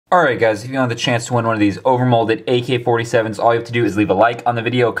Alright guys, if you want the chance to win one of these overmolded AK-47s, all you have to do is leave a like on the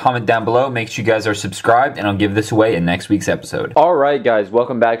video, comment down below, make sure you guys are subscribed, and I'll give this away in next week's episode. Alright guys,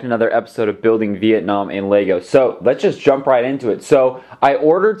 welcome back to another episode of Building Vietnam in Lego. So, let's just jump right into it. So, I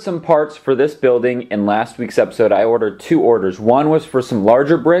ordered some parts for this building in last week's episode. I ordered two orders. One was for some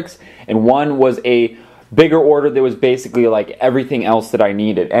larger bricks, and one was a bigger order that was basically like everything else that I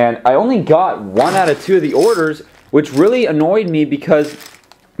needed. And I only got one out of two of the orders, which really annoyed me because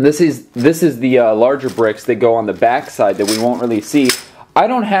this is the larger bricks that go on the back side that we won't really see. I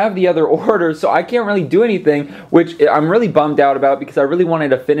don't have the other orders, so I can't really do anything, which I'm really bummed out about because I really wanted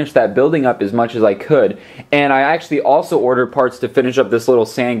to finish that building up as much as I could. And I actually also ordered parts to finish up this little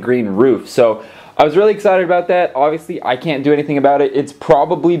sand green roof. So I was really excited about that. Obviously, I can't do anything about it. It's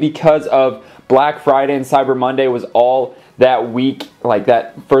probably because of Black Friday and Cyber Monday was all that week, like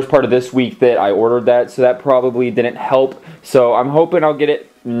that first part of this week that I ordered that, so that probably didn't help. So I'm hoping I'll get it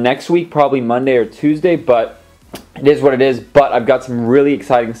next week, probably Monday or Tuesday, but it is what it is. But I've got some really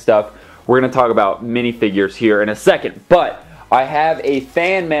exciting stuff. We're going to talk about minifigures here in a second, but I have a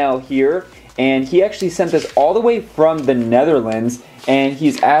fan mail here, and he actually sent this all the way from the Netherlands, and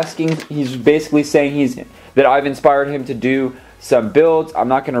he's basically saying that I've inspired him to do some builds. I'm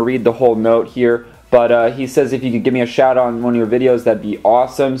not going to read the whole note here, but he says if you could give me a shout out on one of your videos, that'd be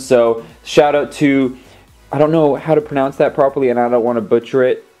awesome. So shout out to, I don't know how to pronounce that properly, and I don't want to butcher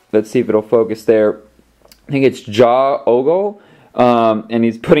it. Let's see if it'll focus there. I think it's Ja Ogo, and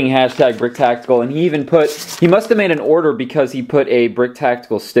he's putting hashtag BrickTactical, and he must have made an order because he put a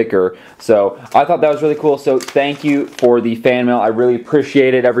BrickTactical sticker. So I thought that was really cool. So thank you for the fan mail. I really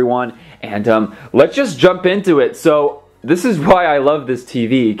appreciate it, everyone. And let's just jump into it. So this is why I love this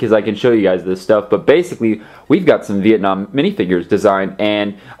TV, because I can show you guys this stuff. But basically, we've got some Vietnam minifigures designed,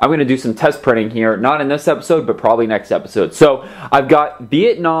 and I'm going to do some test printing here. Not in this episode, but probably next episode. So I've got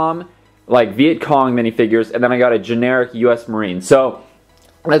Vietnam, like Viet Cong minifigures, and then I got a generic U.S. Marine. So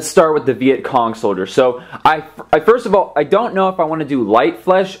let's start with the Viet Cong soldier. So I first of all, I don't know if I want to do light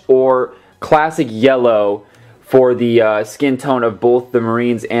flesh or classic yellow for the skin tone of both the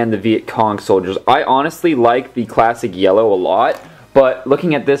Marines and the Viet Cong soldiers. I honestly like the classic yellow a lot, but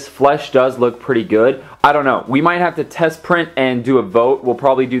looking at this, flesh does look pretty good. I don't know. We might have to test print and do a vote. We'll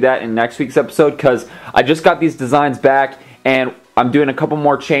probably do that in next week's episode because I just got these designs back and I'm doing a couple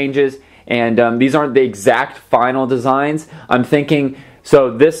more changes, and these aren't the exact final designs. I'm thinking,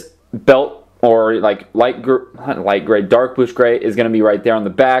 so this belt, or like light gray, dark bluish gray, is going to be right there on the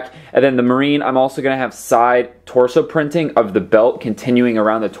back. And then the Marine, I'm also going to have side torso printing of the belt continuing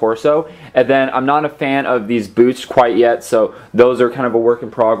around the torso. And then I'm not a fan of these boots quite yet, so those are kind of a work in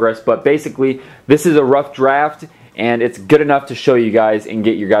progress. But basically, this is a rough draft, and it's good enough to show you guys and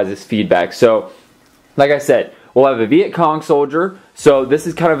get your guys' feedback. So, like I said, we'll have a Viet Cong soldier. So this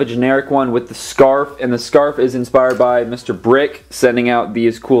is kind of a generic one with the scarf, and the scarf is inspired by Mr. Brick sending out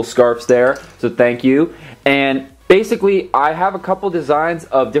these cool scarves there. So thank you. And basically, I have a couple designs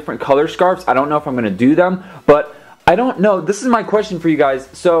of different color scarves. I don't know if I'm going to do them, but I don't know. This is my question for you guys.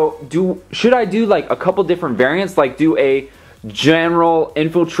 So should I do like a couple different variants, like do a general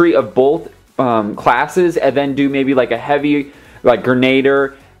infantry of both classes, and then do maybe like a heavy like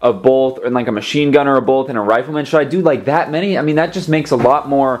grenader of both, and like a machine gunner of both, and a rifleman? Should I do like that many? I mean, that just makes a lot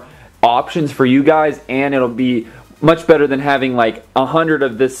more options for you guys, and it'll be much better than having like 100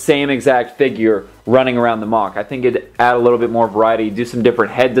 of this same exact figure running around the mock. I think it'd add a little bit more variety, do some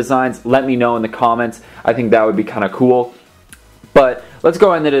different head designs. Let me know in the comments. I think that would be kind of cool. But let's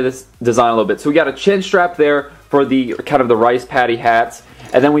go into this design a little bit. So we got a chin strap there for the kind of the rice paddy hats.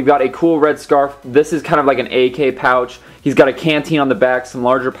 And then we've got a cool red scarf. This is kind of like an AK pouch. He's got a canteen on the back, some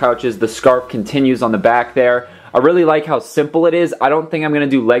larger pouches. The scarf continues on the back there. I really like how simple it is. I don't think I'm going to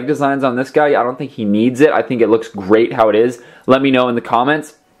do leg designs on this guy. I don't think he needs it. I think it looks great how it is. Let me know in the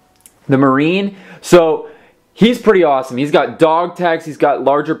comments. The Marine, so he's pretty awesome. He's got dog tags. He's got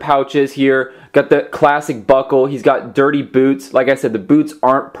larger pouches here. Got the classic buckle. He's got dirty boots. Like I said, the boots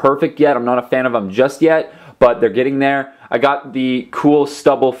aren't perfect yet. I'm not a fan of them just yet, but they're getting there. I got the cool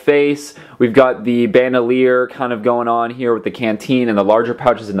stubble face. We've got the bandolier kind of going on here with the canteen and the larger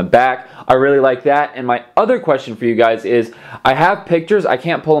pouches in the back. I really like that. And my other question for you guys is, I have pictures. I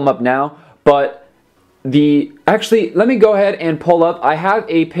can't pull them up now, but actually, let me go ahead and pull up. I have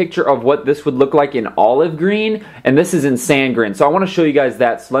a picture of what this would look like in olive green, and this is in sand green. So I want to show you guys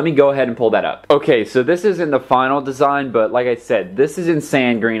that. So let me go ahead and pull that up. Okay, so this is in the final design, but like I said, this is in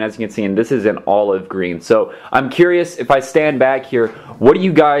sand green, as you can see, and this is in olive green. So I'm curious, if I stand back here, what do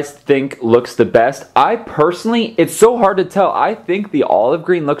you guys think looks the best? I personally, it's so hard to tell. I think the olive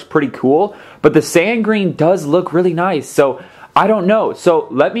green looks pretty cool, but the sand green does look really nice. So I don't know. So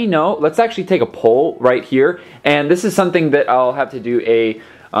let me know. Let's actually take a poll right here. And this is something that I'll have to do a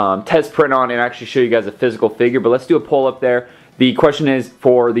test print on and actually show you guys a physical figure. But let's do a poll up there. The question is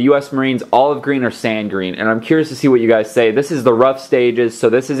for the U.S. Marines, olive green or sand green? And I'm curious to see what you guys say. This is the rough stages, so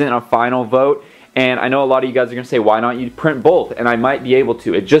this isn't a final vote. And I know a lot of you guys are going to say, why not you print both? And I might be able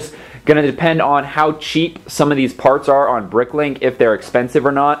to. It's just going to depend on how cheap some of these parts are on BrickLink, if they're expensive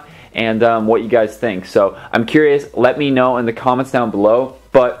or not, and what you guys think. So I'm curious. Let me know in the comments down below.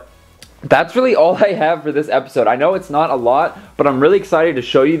 But that's really all I have for this episode. I know it's not a lot, but I'm really excited to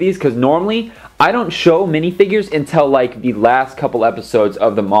show you these because normally I don't show minifigures until like the last couple episodes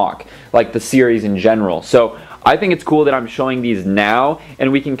of the mock, like the series in general. So I think it's cool that I'm showing these now,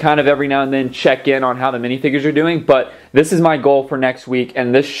 and we can kind of every now and then check in on how the minifigures are doing. But this is my goal for next week,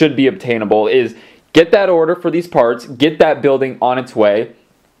 and this should be obtainable, is get that order for these parts, get that building on its way,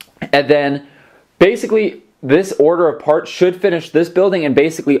 and then basically this order of parts should finish this building, and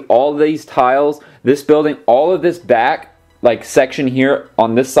basically all of these tiles, this building, all of this back like section here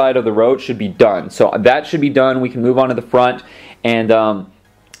on this side of the road should be done. So that should be done. We can move on to the front, and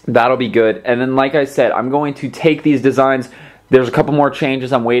that'll be good. And then like I said, I'm going to take these designs. There's a couple more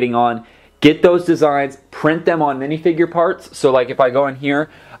changes I'm waiting on. Get those designs, print them on minifigure parts. So like if I go in here,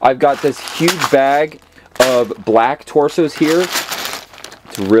 I've got this huge bag of black torsos here.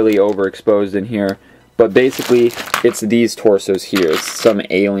 It's really overexposed in here. But basically, it's these torsos here. It's some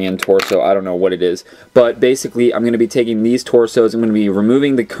alien torso. I don't know what it is. But basically, I'm going to be taking these torsos. I'm going to be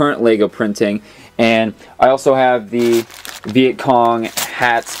removing the current Lego printing. And I also have the Viet Cong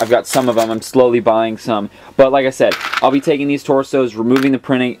hats. I've got some of them. I'm slowly buying some. But like I said, I'll be taking these torsos, removing the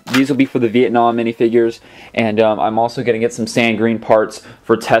printing. These will be for the Vietnam minifigures. And I'm also going to get some sand green parts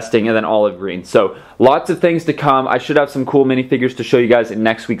for testing, and then olive green. So lots of things to come. I should have some cool minifigures to show you guys in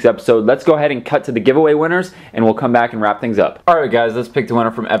next week's episode. Let's go ahead and cut to the giveaway winners, and we'll come back and wrap things up. Alright guys, let's pick the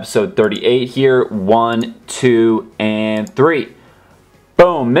winner from episode 38 here. 1, 2, and 3.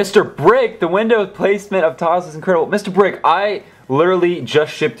 Boom, Mr. Brick, the window placement of Toss is incredible. Mr. Brick, I literally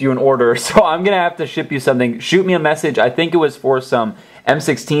just shipped you an order, so I'm going to have to ship you something. Shoot me a message. I think it was for some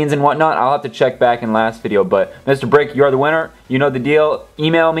M16s and whatnot. I'll have to check back in last video, but Mr. Brick, you are the winner. You know the deal.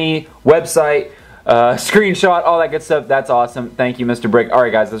 Email me, website, screenshot, all that good stuff. That's awesome. Thank you, Mr. Brick.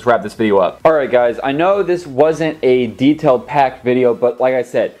 Alright guys, let's wrap this video up. Alright guys, I know this wasn't a detailed packed video, but like I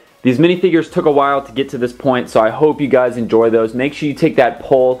said, these minifigures took a while to get to this point, so I hope you guys enjoy those. Make sure you take that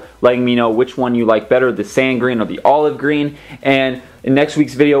poll, letting me know which one you like better, the sand green or the olive green. And in next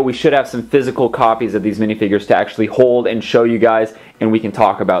week's video, we should have some physical copies of these minifigures to actually hold and show you guys, and we can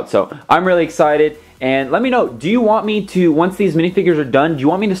talk about. So I'm really excited. And let me know, do you want me to, once these minifigures are done, do you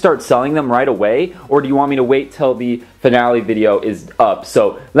want me to start selling them right away? Or do you want me to wait till the finale video is up?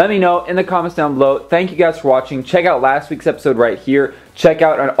 So let me know in the comments down below. Thank you guys for watching. Check out last week's episode right here. Check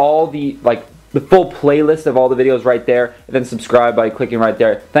out on all the, the full playlist of all the videos right there. And then subscribe by clicking right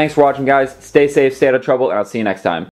there. Thanks for watching guys. Stay safe, stay out of trouble, and I'll see you next time.